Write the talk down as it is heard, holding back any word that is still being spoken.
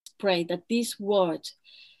pray that this word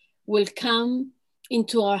will come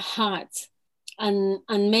into our hearts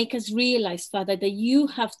and make us realize, Father, that you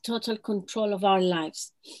have total control of our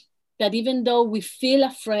lives. That even though we feel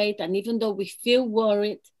afraid and even though we feel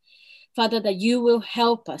worried, Father, that you will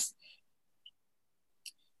help us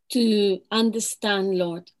to understand,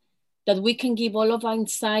 Lord, that we can give all of our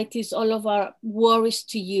anxieties, all of our worries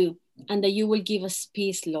to you, and that you will give us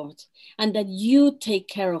peace, Lord, and that you take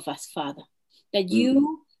care of us, Father, that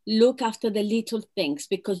you look after the little things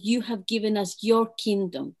because you have given us your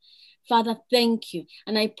kingdom. Father, thank you.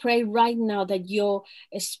 And I pray right now that your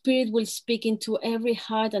spirit will speak into every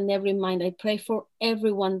heart and every mind. I pray for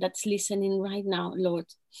everyone that's listening right now, Lord.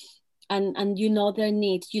 And you know their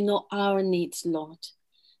needs, you know our needs, Lord.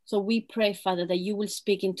 So we pray, Father, that you will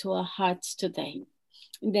speak into our hearts today.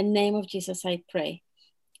 In the name of Jesus, I pray.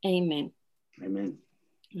 Amen. Amen.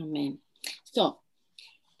 Amen. So,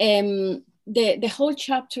 the whole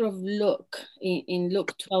chapter of Luke, in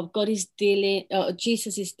Luke 12,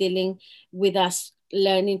 Jesus is dealing with us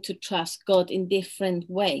learning to trust God in different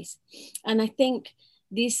ways. And I think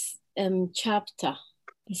this chapter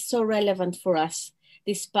is so relevant for us.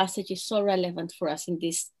 This passage is so relevant for us in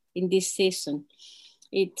this season.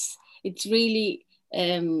 It's really,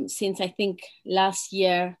 since I think last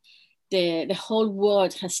year, the whole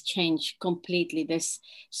world has changed completely. There's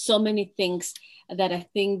so many things that I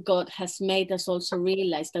think God has made us also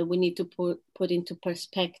realize that we need to put into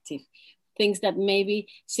perspective. Things that maybe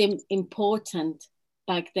seem important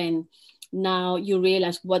back then, now you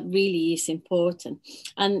realize what really is important.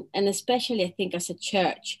 And especially I think as a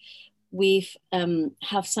church, we've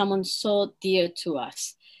have someone so dear to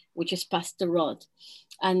us, which is Pastor Rod.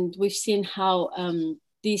 And we've seen how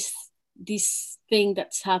this thing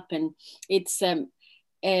that's happened, it's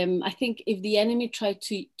I think if the enemy tried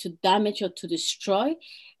to damage or to destroy,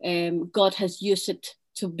 God has used it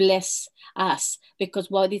to bless us,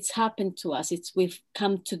 because what it's happened to us, we've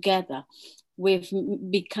come together, we've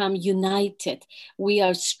become united, we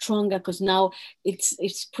are stronger, because now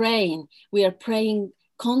it's praying, we are praying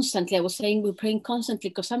constantly. I was saying we're praying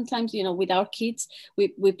constantly because sometimes, with our kids,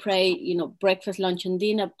 we pray, breakfast, lunch, and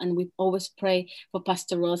dinner, and we always pray for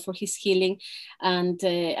Pastor Rod for his healing, and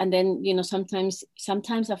then sometimes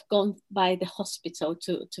I've gone by the hospital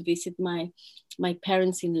to visit my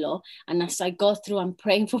parents-in-law, and as I go through, I'm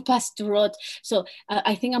praying for Pastor Rod. So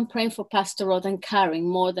I think I'm praying for Pastor Rod and Karen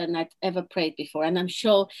more than I've ever prayed before, and I'm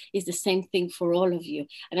sure it's the same thing for all of you.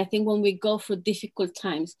 And I think when we go through difficult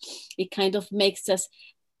times, it kind of makes us,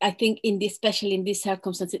 I think especially in these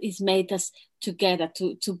circumstances, it's made us together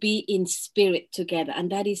to be in spirit together,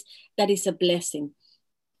 and that is a blessing.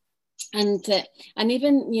 And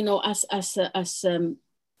even as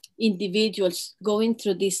individuals going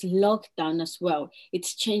through this lockdown as well,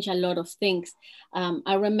 it's changed a lot of things.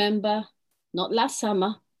 I remember not last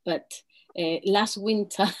summer, but last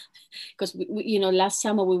winter, because last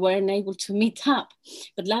summer we weren't able to meet up,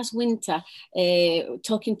 but last winter,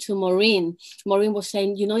 talking to Maureen was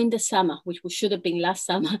saying, in the summer, which should have been last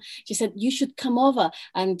summer, she said, you should come over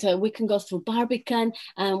and we can go through Barbican,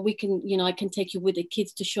 and we can, I can take you with the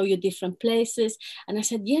kids to show you different places. And I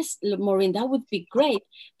said, yes, Maureen, that would be great.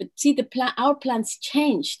 But see, our plans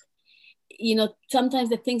changed. Sometimes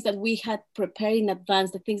the things that we had prepared in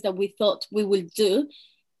advance, the things that we thought we will do,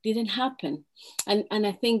 didn't happen. And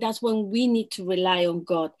I think that's when we need to rely on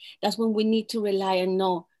God. That's when we need to rely and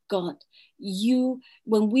know, God,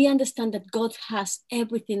 when we understand that God has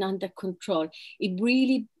everything under control, it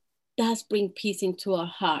really does bring peace into our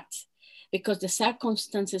hearts, because the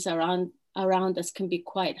circumstances around us can be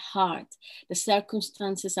quite hard. The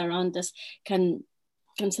circumstances around us can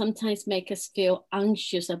sometimes make us feel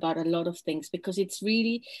anxious about a lot of things, because it's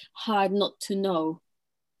really hard not to know,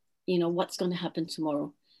 what's going to happen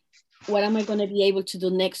tomorrow. What am I going to be able to do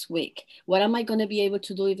next week? What am I going to be able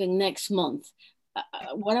to do even next month?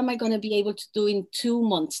 What am I going to be able to do in 2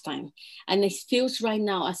 months' time? And it feels right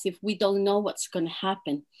now as if we don't know what's going to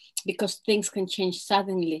happen, because things can change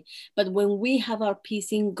suddenly. But when we have our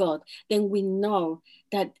peace in God, then we know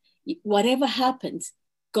that whatever happens,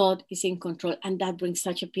 God is in control, and that brings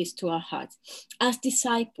such a peace to our hearts. As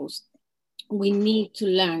disciples, we need to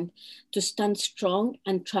learn to stand strong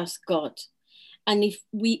and trust God. And if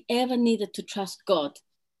we ever needed to trust God,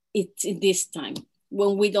 it's in this time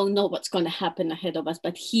when we don't know what's going to happen ahead of us,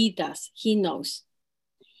 but He does. He knows.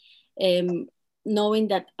 Knowing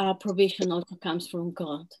that our provision also comes from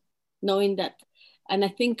God. Knowing that, and I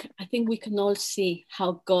think we can all see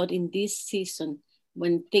how God in this season,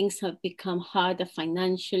 when things have become harder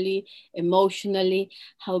financially, emotionally,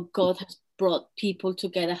 how God has brought people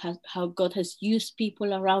together, how God has used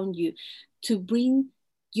people around you to bring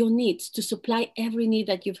your needs, to supply every need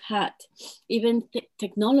that you've had. Even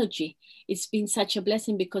technology, it's been such a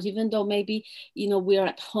blessing, because even though maybe, we're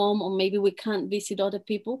at home, or maybe we can't visit other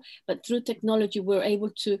people, but through technology, we're able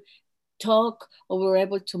to talk, or we're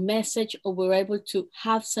able to message, or we're able to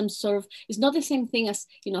have some sort of, it's not the same thing as,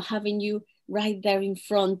 having you right there in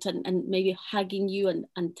front, and maybe hugging you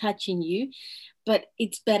and touching you, but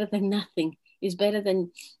it's better than nothing. It's better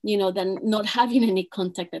than, than not having any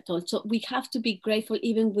contact at all. So we have to be grateful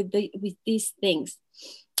even with these things.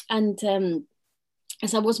 And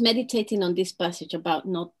as I was meditating on this passage about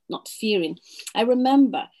not fearing, I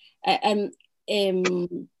remember, I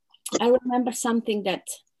remember something that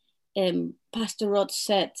Pastor Rod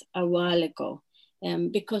said a while ago,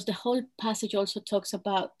 because the whole passage also talks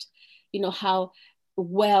about, how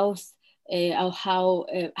wealth, or how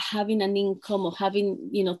having an income, or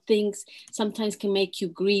having, things sometimes can make you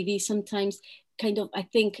greedy. Sometimes kind of, I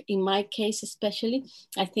think in my case especially,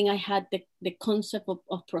 I think I had the concept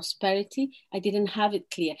of prosperity. I didn't have it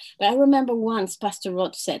clear. But I remember once Pastor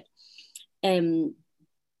Rod said, to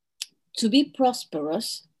be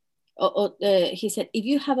prosperous, he said, if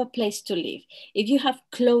you have a place to live, if you have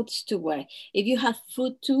clothes to wear, if you have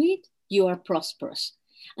food to eat, you are prosperous.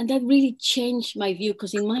 And that really changed my view,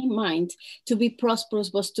 because in my mind, to be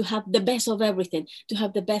prosperous was to have the best of everything, to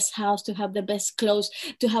have the best house, to have the best clothes,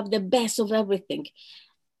 to have the best of everything,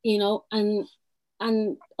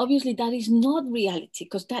 and obviously that is not reality,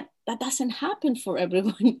 because that doesn't happen for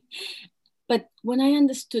everyone. But when I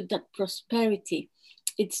understood that prosperity,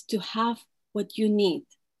 it's to have what you need,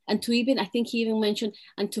 and to even, I think he even mentioned,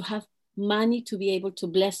 and to have money to be able to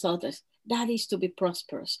bless others. That is to be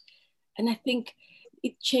prosperous. And I think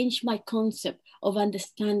it changed my concept of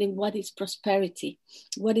understanding what is prosperity,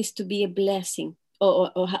 what is to be a blessing, or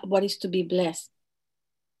what is to be blessed.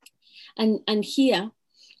 And here,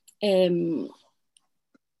 there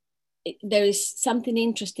is something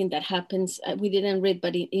interesting that happens. We didn't read,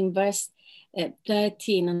 but in verse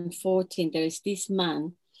 13 and 14, there is this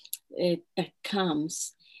man that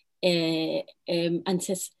comes and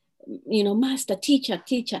says, Master, teacher,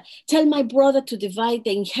 tell my brother to divide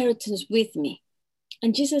the inheritance with me.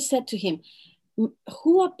 And Jesus said to him,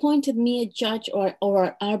 who appointed me a judge or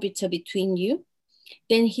arbiter between you?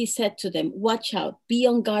 Then he said to them, watch out, be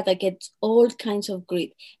on guard against all kinds of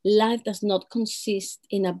greed. Life does not consist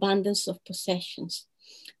in abundance of possessions.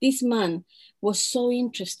 This man was so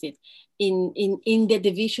interested in the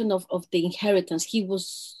division of the inheritance. He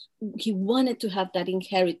wanted to have that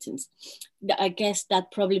inheritance. I guess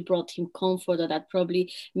that probably brought him comfort, or that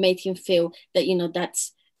probably made him feel that,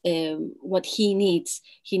 that's what he needs,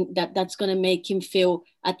 that's going to make him feel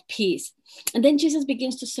at peace. And then Jesus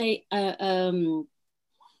begins to say,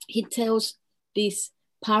 he tells this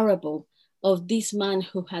parable of this man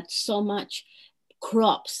who had so much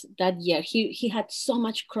crops that year. He had so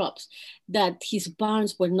much crops that his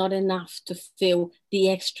barns were not enough to fill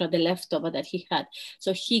the leftover that he had.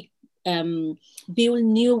 So he build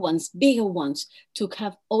new ones, bigger ones, to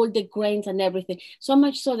have all the grains and everything. So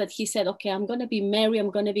much so that he said, okay, I'm going to be merry, I'm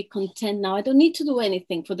going to be content now. I don't need to do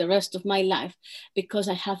anything for the rest of my life, because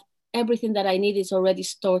I have everything that I need is already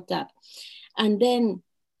stored up. And then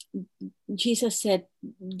Jesus said,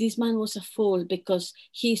 this man was a fool, because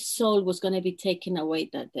his soul was going to be taken away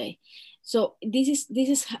that day. So this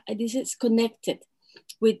is connected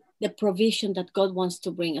with the provision that God wants to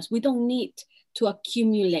bring us. We don't need to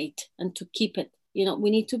accumulate and to keep it. We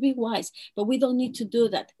need to be wise, but we don't need to do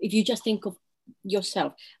that if you just think of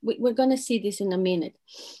yourself. We're going to see this in a minute.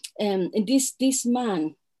 And this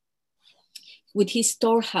man, with his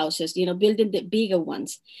storehouses, building the bigger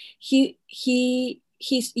ones, he's,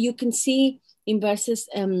 you can see in verses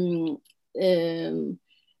so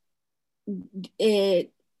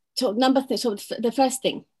the first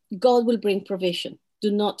thing, God will bring provision.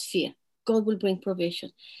 Do not fear. God will bring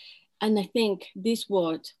provision. And I think this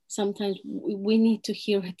word, sometimes we need to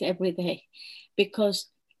hear it every day, because,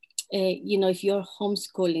 if you're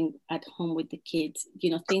homeschooling at home with the kids,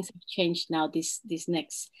 things have changed now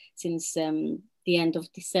since the end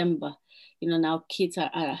of December. Now kids are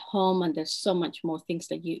at home, and there's so much more things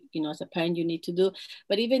that you as a parent, you need to do.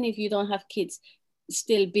 But even if you don't have kids,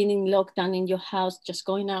 still being in lockdown in your house, just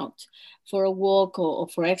going out for a walk or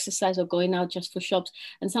for exercise, or going out just for shops.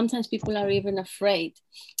 And sometimes people are even afraid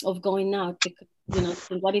of going out because,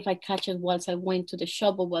 what if I catch it whilst I went to the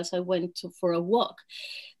shop, or whilst I went for a walk?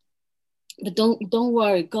 But don't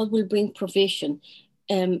worry, God will bring provision.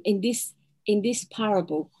 In this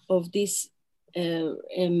parable of this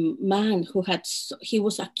man who he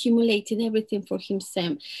was accumulating everything for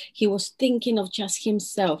himself. He was thinking of just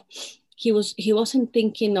himself. He wasn't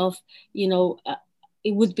thinking of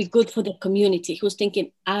it would be good for the community. He was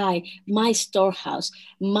thinking, my storehouse,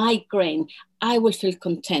 my grain, I will feel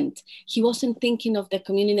content. He wasn't thinking of the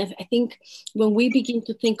community. I think when we begin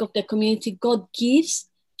to think of the community, God gives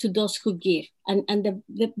to those who give. And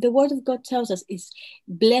the word of God tells us is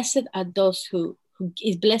blessed are those who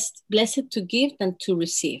is blessed to give than to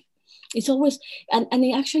receive. It's always, and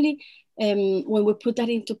it actually, when we put that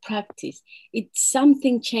into practice,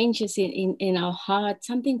 something changes in our heart,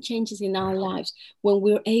 something changes in our lives when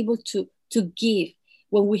we're able to give,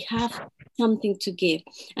 when we have something to give.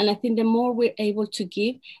 And I think the more we're able to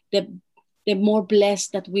give, the more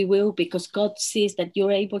blessed that we will, because God sees that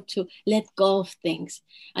you're able to let go of things.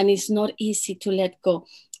 And it's not easy to let go.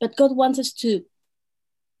 But God wants us to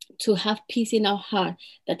have peace in our heart,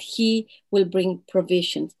 that He will bring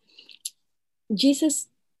provisions. Jesus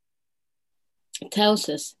tells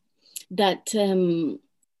us that in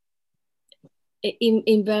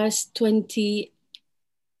verse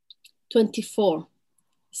 24,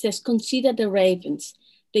 it says, consider the ravens.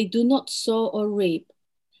 They do not sow or reap.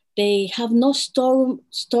 They have no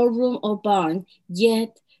storeroom or barn,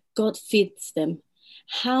 yet God feeds them.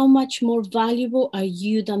 How much more valuable are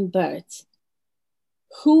you than birds?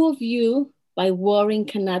 Who of you, by worrying,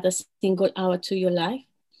 can add a single hour to your life?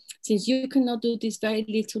 Since you cannot do this very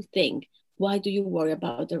little thing, why do you worry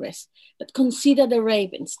about the rest? But consider the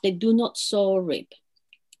ravens. They do not sow or reap.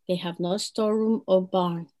 They have no storeroom or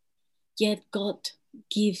barn, yet God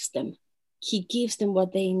gives them. He gives them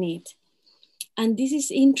what they need. And this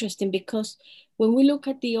is interesting because when we look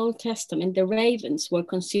at the Old Testament, the ravens were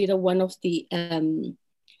considered one of the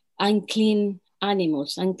unclean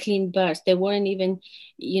animals, unclean birds. They weren't even,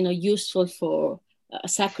 useful for a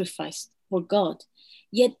sacrifice for God.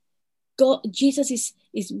 Yet Jesus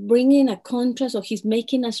is bringing a contrast, or he's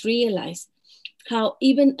making us realize how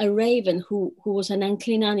even a raven who was an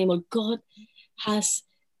unclean animal, God has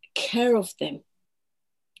care of them.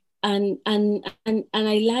 And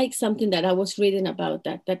I like something that I was reading about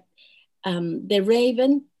that the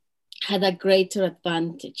raven had a greater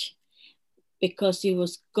advantage because it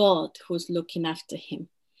was God who was looking after him.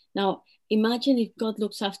 Now, imagine if God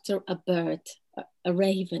looks after a bird, a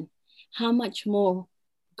raven, how much more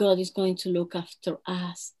God is going to look after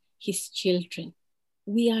us, his children.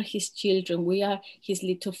 We are his children. We are his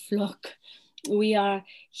little flock. We are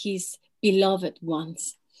his beloved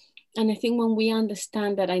ones. And I think when we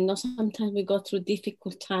understand that, I know sometimes we go through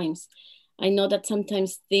difficult times. I know that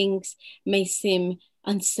sometimes things may seem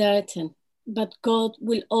uncertain, but God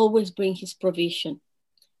will always bring his provision.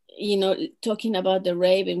 Talking about the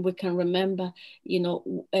raven, we can remember,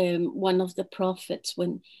 one of the prophets,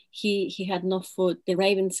 when he had no food, the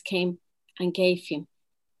ravens came and gave him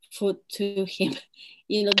food to him.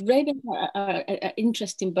 Ravens are an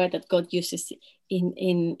interesting bird that God uses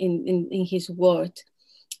in his word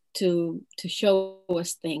to show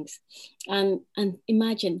us things. And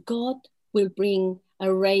imagine God will bring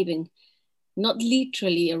a raven, not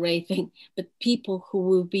literally a raven, but people who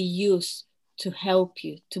will be used to help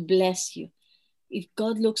you, to bless you. If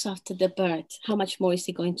God looks after the bird, how much more is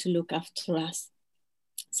he going to look after us?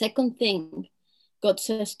 Second thing God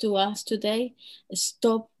says to us today,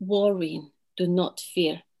 stop worrying, do not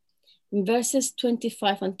fear. In verses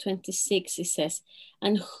 25 and 26, it says,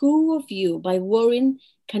 and who of you by worrying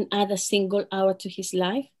can add a single hour to his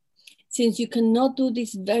life? Since you cannot do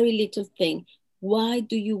this very little thing, why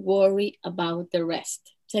do you worry about the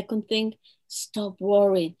rest? Second thing, stop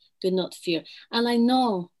worrying, do not fear. And I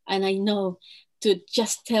know to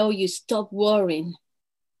just tell you, stop worrying.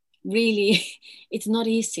 Really, it's not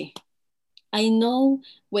easy. I know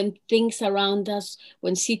when things around us,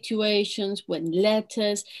 when situations, when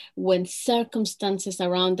letters, when circumstances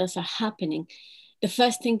around us are happening, the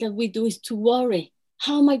first thing that we do is to worry.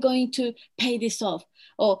 How am I going to pay this off?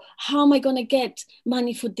 Or how am I going to get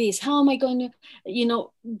money for this? How am I going to,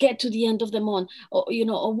 get to the end of the month? Or,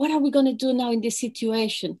 or what are we going to do now in this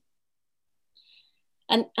situation?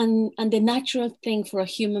 And the natural thing for a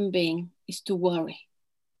human being is to worry.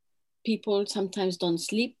 People sometimes don't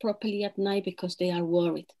sleep properly at night because they are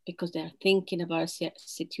worried, because they are thinking about a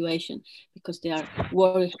situation, because they are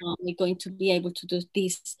worried, how am I going to be able to do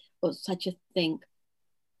this or such a thing?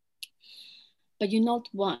 But you know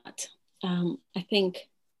what? I think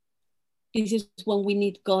this is when we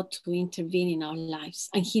need God to intervene in our lives.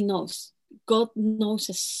 And he knows. God knows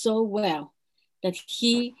us so well that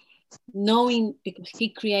he, knowing, because he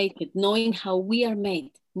created, knowing how we are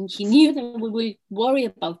made, he knew that we will worry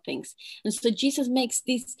about things. And so Jesus makes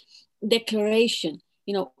this declaration,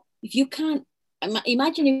 if you can't,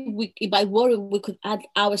 imagine if by worry we could add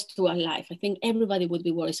hours to our life. I think everybody would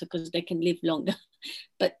be worried because they can live longer.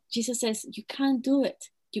 But Jesus says, you can't do it.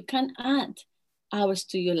 You can't add hours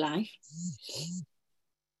to your life.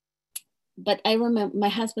 But I remember my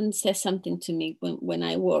husband says something to me when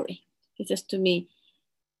I worry. He says to me,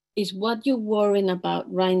 is what you're worrying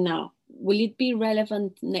about right now, will it be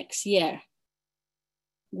relevant next year?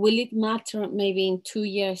 Will it matter maybe in 2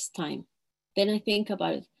 years' time? Then I think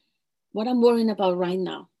about it. What I'm worrying about right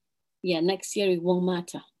now, yeah, next year it won't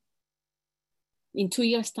matter. In 2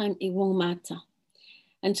 years' time, it won't matter.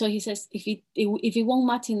 And so he says, if it won't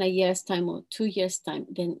matter in a year's time or 2 years' time,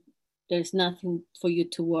 then there's nothing for you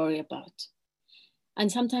to worry about.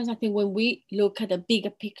 And sometimes I think when we look at a bigger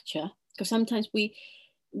picture, because sometimes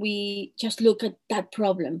we just look at that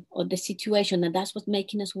problem or the situation, and that's what's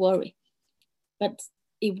making us worry. But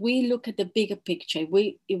if we look at the bigger picture,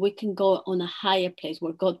 if we can go on a higher place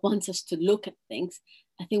where God wants us to look at things,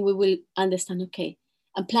 I think we will understand, okay.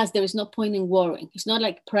 And plus, there is no point in worrying. It's not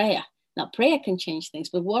like prayer. Now, prayer can change things,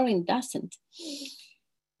 but worrying doesn't.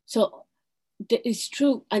 So it's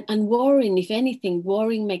true. And worrying, if anything,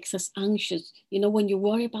 worrying makes us anxious. You know, when you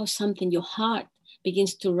worry about something, your heart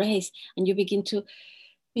begins to race and you begin to,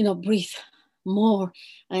 breathe more,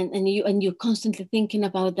 and you're constantly thinking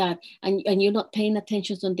about that, and you're not paying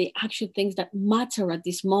attention on the actual things that matter at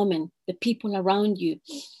this moment, the people around you.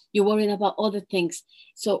 You're worrying about other things.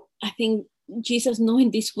 So I think Jesus,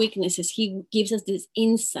 knowing these weaknesses, he gives us this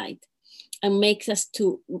insight and makes us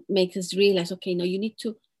realize, okay, no, you need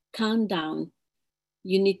to calm down.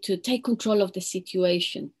 You need to take control of the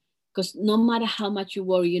situation, because no matter how much you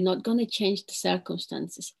worry, you're not going to change the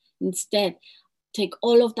circumstances. Instead, take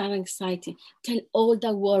all of that anxiety, all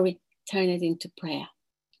that worry, turn it into prayer.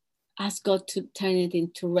 Ask God to turn it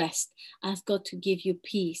into rest. Ask God to give you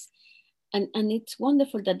peace. And it's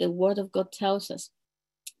wonderful that the word of God tells us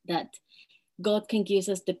that God can give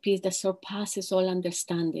us the peace that surpasses all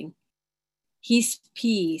understanding. His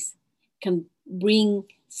peace can bring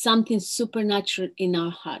something supernatural in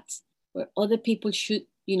our hearts, where other people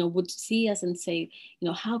would see us and say,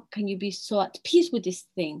 how can you be so at peace with this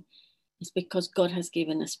thing? It's because God has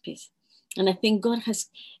given us peace. And I think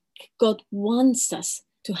God wants us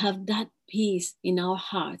to have that peace in our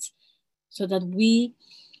hearts, so that we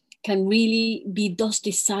can really be those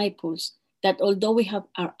disciples that, although we have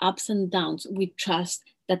our ups and downs, we trust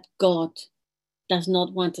that God does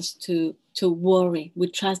not want us to worry. We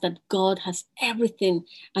trust that God has everything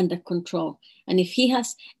under control. And if he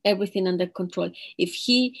has everything under control, if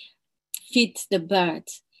he feeds the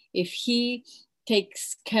birds, if he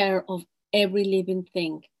takes care of every living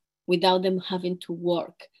thing without them having to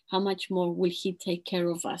work, how much more will he take care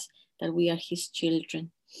of us, that we are his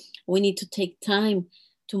children? We need to take time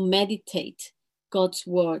to meditate God's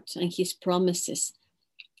words and his promises.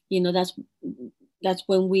 That's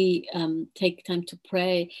when we take time to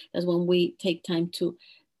pray. That's when we take time to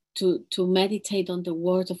meditate on the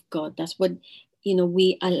word of God. That's when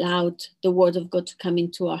we allowed the word of God to come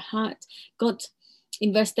into our heart. God,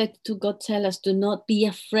 in verse 32, God tells us, do not be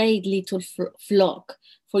afraid, little flock,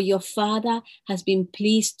 for your Father has been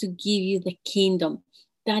pleased to give you the kingdom.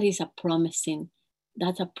 That is a promising.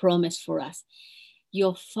 That's a promise for us.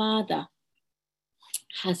 Your Father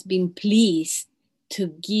has been pleased to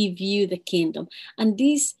give you the kingdom. And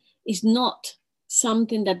this is not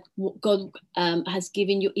something that God has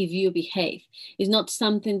given you if you behave. It's not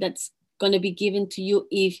something that's going to be given to you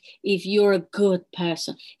if you're a good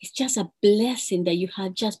person. It's just a blessing that you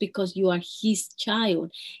have just because you are his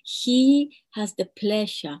child. He has the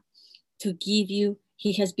pleasure to give you,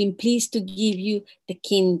 he has been pleased to give you the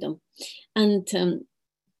kingdom. And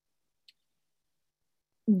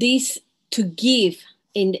this to give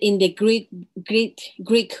in the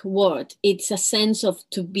Greek word, it's a sense of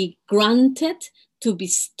to be granted, to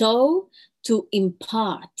bestow, to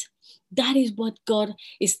impart. That is what God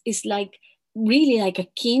is like, really like a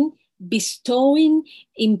king, bestowing,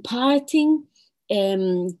 imparting,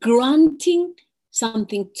 granting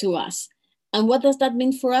something to us. And what does that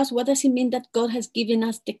mean for us? What does it mean that God has given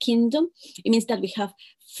us the kingdom? It means that we have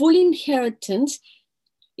full inheritance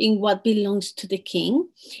in what belongs to the king.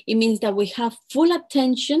 It means that we have full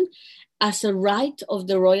attention as a right of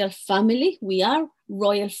the royal family. We are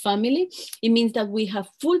royal family. It means that we have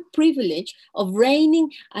full privilege of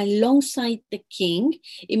reigning alongside the king.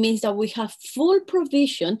 It means that we have full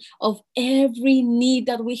provision of every need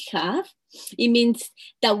that we have. It means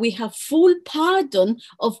that we have full pardon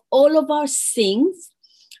of all of our sins.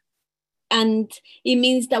 And it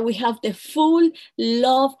means that we have the full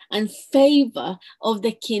love and favor of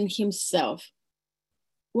the king himself.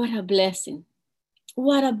 What a blessing.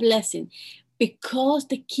 What a blessing. Because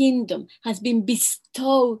the kingdom has been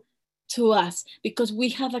bestowed to us, because we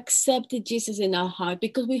have accepted Jesus in our heart,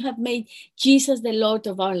 because we have made Jesus the Lord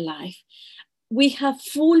of our life. We have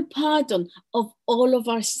full pardon of all of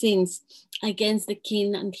our sins against the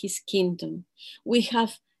King and his kingdom. We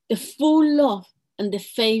have the full love and the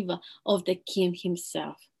favor of the King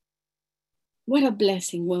himself. What a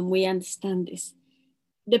blessing when we understand this.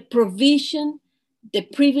 The provision, the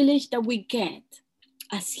privilege that we get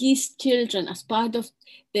as his children, as part of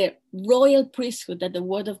the royal priesthood that the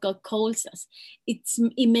word of God calls us,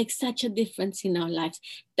 it makes such a difference in our lives.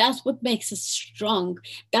 That's what makes us strong.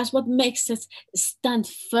 That's what makes us stand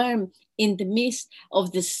firm in the midst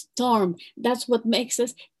of the storm. That's what makes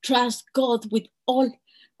us trust God with all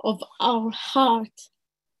of our heart.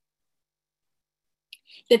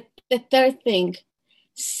 The third thing,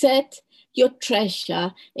 set your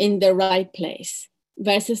treasure in the right place.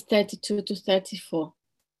 Verses 32 to 34.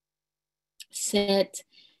 Set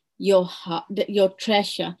your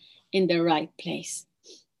treasure in the right place.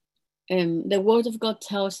 The word of God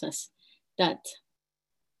tells us that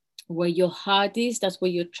where your heart is, that's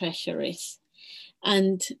where your treasure is.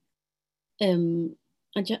 And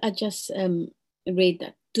I just read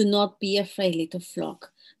that. Do not be afraid, little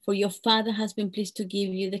flock, for your Father has been pleased to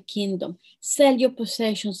give you the kingdom. Sell your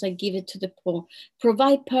possessions and give it to the poor.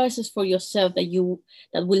 Provide purses for yourself that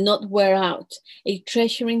will not wear out, a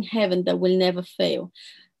treasure in heaven that will never fail,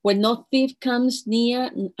 where no thief comes near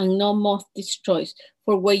and no moth destroys.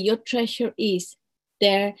 For where your treasure is,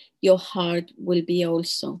 there your heart will be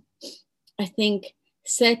also. I think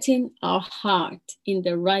setting our heart in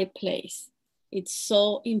the right place, it's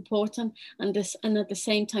so important, and at the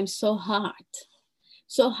same time so hard.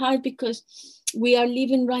 So hard because we are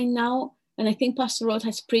living right now, and I think Pastor Rod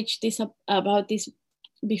has preached about this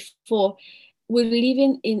before. We're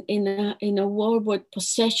living in a world where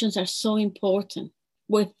possessions are so important,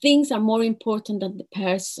 where things are more important than the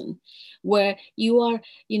person, where you are,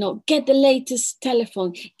 get the latest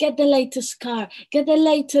telephone, get the latest car, get the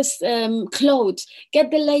latest clothes, get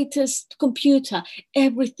the latest computer,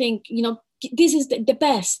 everything, this is the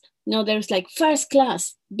best. There's like first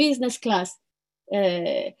class, business class,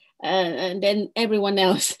 and then everyone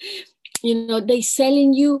else. They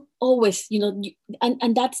selling you always,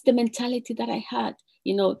 and that's the mentality that I had,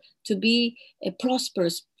 to be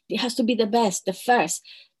prosperous. It has to be the best, the first.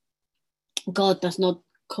 God does not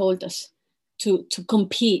call us to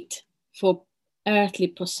compete for earthly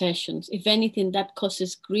possessions. If anything, that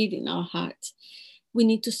causes greed in our hearts. We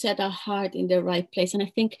need to set our heart in the right place. And I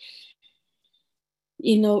think,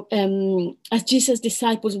 as Jesus'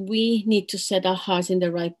 disciples, we need to set our hearts in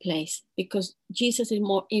the right place, because Jesus is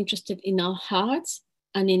more interested in our hearts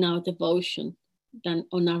and in our devotion than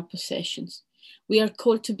on our possessions. We are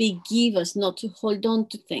called to be givers, not to hold on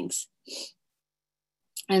to things.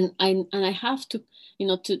 And I have to,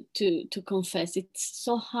 to confess, it's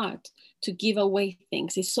so hard to give away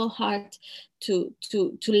things. It's so hard to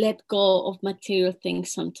let go of material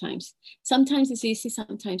things sometimes. Sometimes it's easy,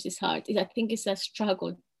 sometimes it's hard. I think it's a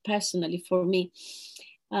struggle personally for me.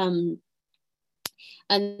 But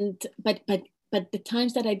the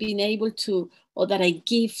times that I've been able to, or that I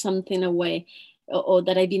give something away, or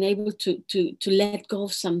that I've been able to let go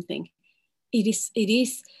of something, it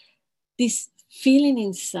is this feeling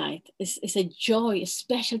inside. It's a joy, a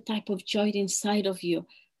special type of joy inside of you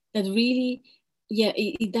that really,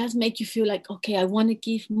 it does make you feel like, okay, I want to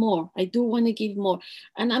give more. I do want to give more.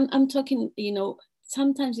 And I'm talking,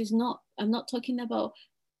 sometimes I'm not talking about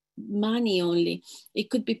money only. It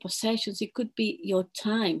could be possessions. It could be your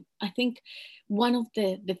time. I think one of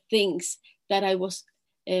the things that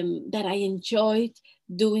that I enjoyed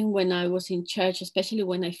doing when I was in church, especially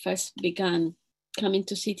when I first began coming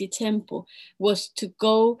to City Temple, was to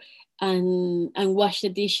go and wash the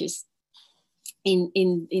dishes in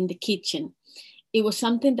the kitchen. It was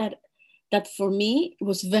something that for me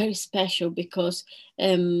was very special, because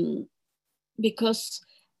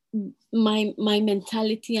my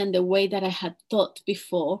mentality and the way that I had thought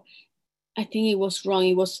before, I think it was wrong.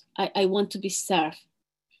 It was I want to be served,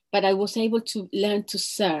 but I was able to learn to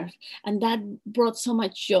serve, and that brought so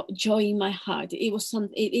much joy in my heart.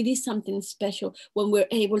 It is something special when we're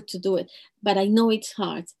able to do it, but I know it's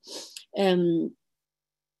hard.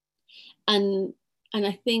 And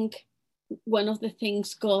I think one of the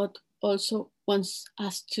things God also wants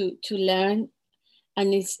us to learn,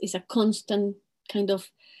 and it's a constant kind of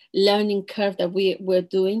learning curve that we're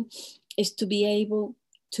doing, is to be able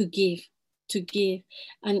to give.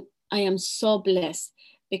 And I am so blessed,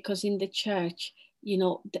 because in the church,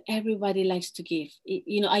 everybody likes to give.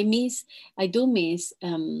 I do miss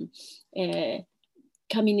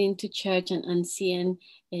coming into church and seeing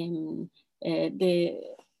the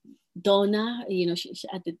Donna, she's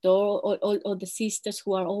at the door, or the sisters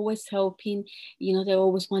who are always helping, they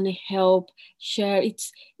always want to help, share.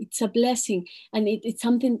 It's a blessing. And it's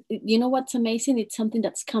something, what's amazing? It's something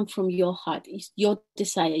that's come from your heart. It's your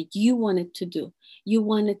desire. You wanted to do. You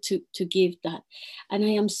wanted to give that. And I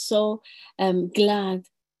am so glad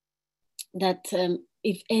that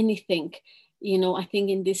if anything, I think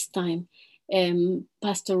in this time,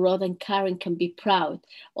 Pastor Rod and Karen can be proud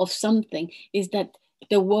of something, is that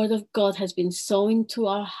the word of God has been sown to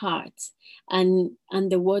our hearts, and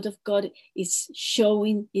the word of God is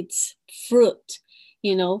showing its fruit.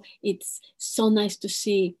 It's so nice to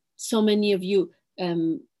see so many of you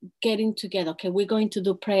getting together. Okay, we're going to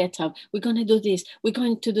do prayer time. We're going to do this. We're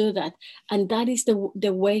going to do that. And that is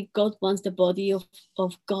the way God wants the body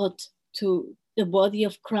of God, to the body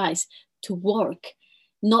of Christ, to work.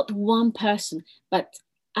 Not one person, but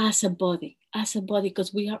as a body,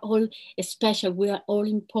 because we are all special. We are all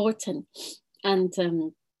important. And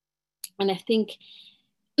I think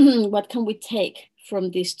what can we take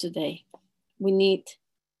from this today? We need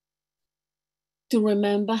to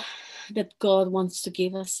remember that God wants to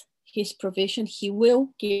give us his provision. He will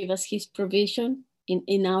give us his provision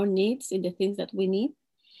in our needs, in the things that we need.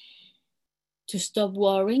 To stop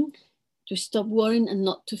worrying and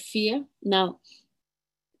not to fear. Now,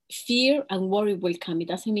 fear and worry will come. It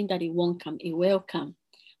doesn't mean that it won't come. It will come.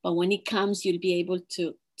 But when it comes, you'll be able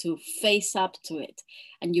to face up to it,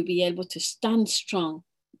 and you'll be able to stand strong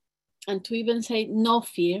and to even say, no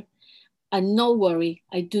fear and no worry.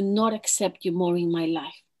 I do not accept you more in my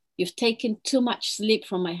life. You've taken too much sleep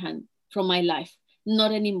from my life.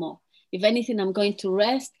 Not anymore. If anything, I'm going to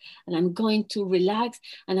rest, and I'm going to relax,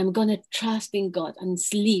 and I'm going to trust in God and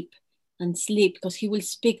sleep, because he will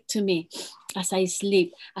speak to me as I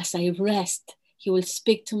sleep, as I rest. He will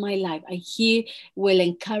speak to my life. He will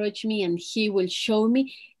encourage me, and he will show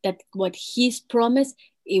me that what he's promised,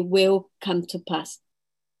 it will come to pass.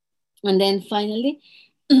 And then finally,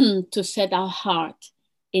 to set our heart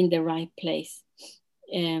in the right place,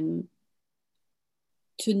 to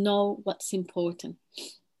know what's important,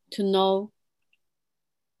 to know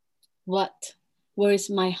where is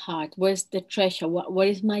my heart? Where's the treasure? Where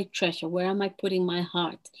is my treasure? Where am I putting my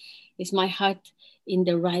heart? Is my heart in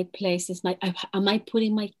the right place? Am I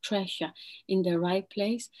putting my treasure in the right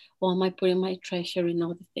place, or am I putting my treasure in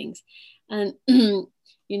other things? And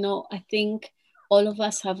I think all of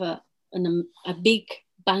us have a big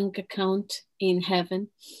bank account in heaven,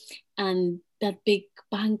 and that big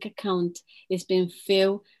bank account is being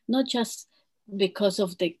filled not just because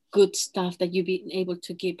of the good stuff that you've been able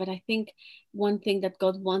to give, but I think one thing that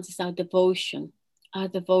God wants is our devotion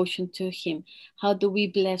to him. How do we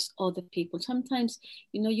bless other people? Sometimes,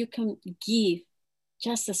 you can give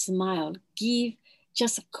just a smile, give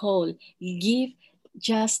just a call, give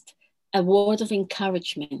just a word of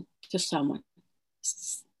encouragement to someone.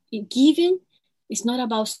 Giving is not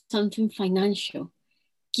about something financial.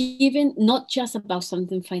 Giving, not just about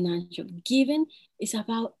something financial. Giving is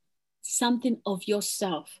about something of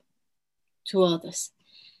yourself to others.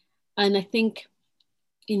 And I think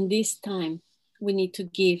in this time, we need to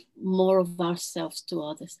give more of ourselves to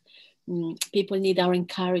others. People need our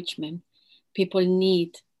encouragement. People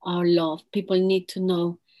need our love. People need to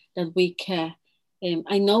know that we care.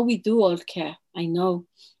 I know we do all care. I know.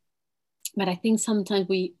 But I think sometimes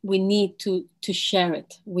we need to share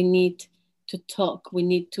it. We need to talk. We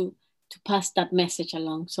need to pass that message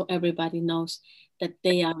along so everybody knows that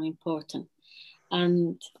they are important.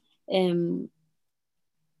 And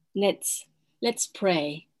let's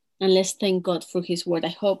pray, and let's thank God for his word. I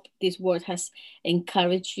hope this word has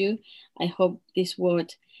encouraged you. I hope this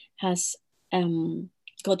word has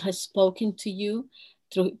God has spoken to you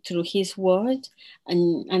through his word.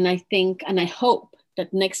 And I think, and I hope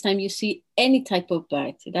that next time you see any type of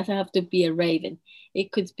bird, it doesn't have to be a raven.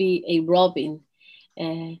 It could be a robin,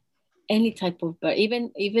 any type of bird,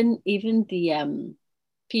 even the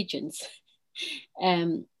pigeons.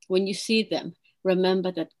 When you see them,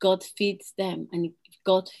 remember that God feeds them, and if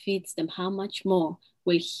God feeds them, how much more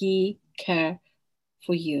will he care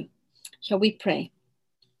for you? Shall we pray?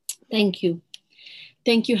 Thank you.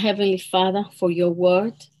 Thank you, Heavenly Father, for your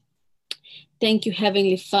word. Thank you,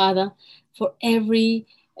 Heavenly Father, for every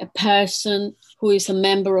person who is a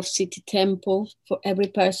member of City Temple, for every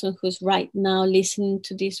person who's right now listening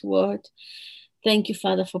to this word. Thank you,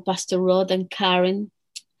 Father, for Pastor Rod and Karen.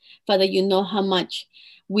 Father, you know how much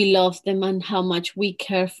we love them and how much we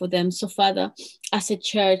care for them. So, Father, as a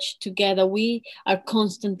church together, we are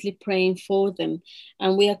constantly praying for them,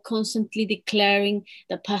 and we are constantly declaring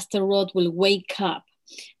that Pastor Rod will wake up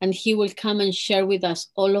And he will come and share with us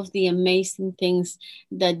all of the amazing things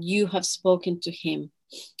that you have spoken to him,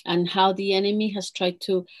 and how the enemy has tried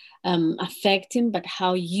to affect him, but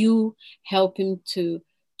how you help him to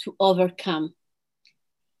overcome.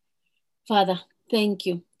 Father, thank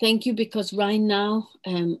you. Thank you, because right now,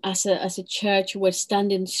 as a church, we're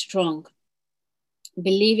standing strong,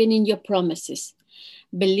 believing in your promises,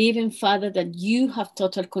 believing, Father, that you have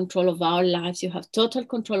total control of our lives. You have total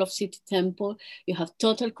control of City Temple. You have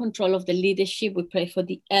total control of the leadership. We pray for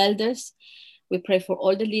the elders. We pray for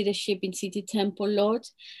all the leadership in City Temple, Lord,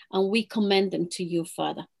 and we commend them to you,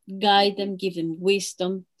 Father. Guide them, give them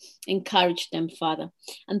wisdom, encourage them, Father.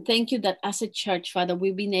 And thank you that as a church, Father,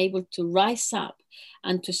 we've been able to rise up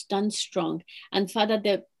and to stand strong. And Father,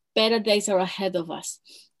 the better days are ahead of us.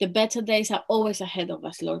 The better days are always ahead of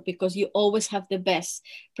us, Lord, because you always have the best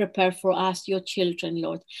prepared for us, your children,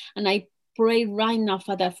 Lord. And I pray right now,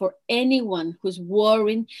 Father, for anyone who's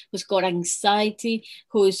worrying, who's got anxiety,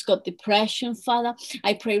 who's got depression, Father.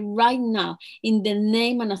 I pray right now in the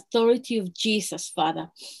name and authority of Jesus, Father.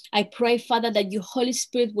 I pray, Father, that your Holy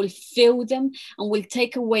Spirit will fill them and will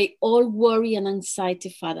take away all worry and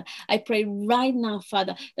anxiety, Father. I pray right now,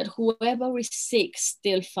 Father, that whoever is sick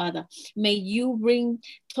still, Father, may you bring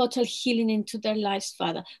total healing into their lives,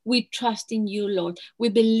 Father. We trust in you, Lord. We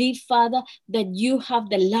believe, Father, that you have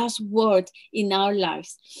the last word in our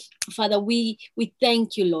lives. Father, we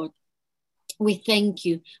thank you, Lord. We thank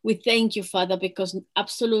you. We thank you, Father, because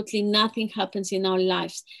absolutely nothing happens in our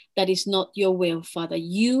lives that is not your will, Father.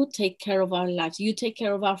 You take care of our lives. You take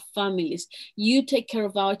care of our families. You take care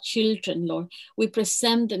of our children, Lord. We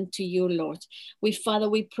present them to you, Lord. Father,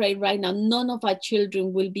 we pray right now, none of our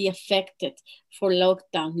children will be affected for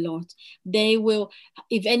lockdown, Lord. They will,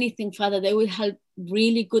 if anything, Father, they will have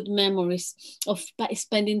really good memories of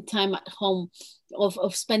spending time at home,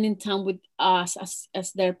 of spending time with us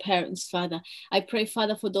as their parents, Father. I pray,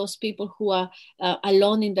 Father, for those people who are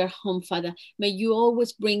alone in their home, Father. May you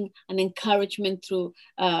always bring an encouragement through,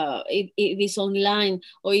 if it's online,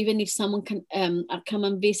 or even if someone can come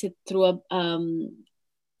and visit through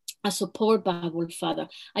a support Bible, Father.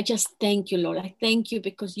 I just thank you, Lord. I thank you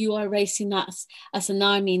because you are raising us as an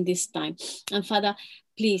army in this time. And Father,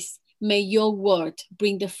 please, may your word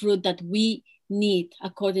bring the fruit that we need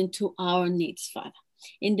according to our needs, Father.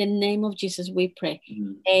 In the name of Jesus, we pray.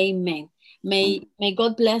 Mm-hmm. Amen. May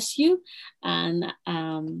God bless you, and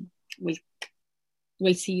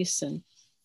we'll see you soon.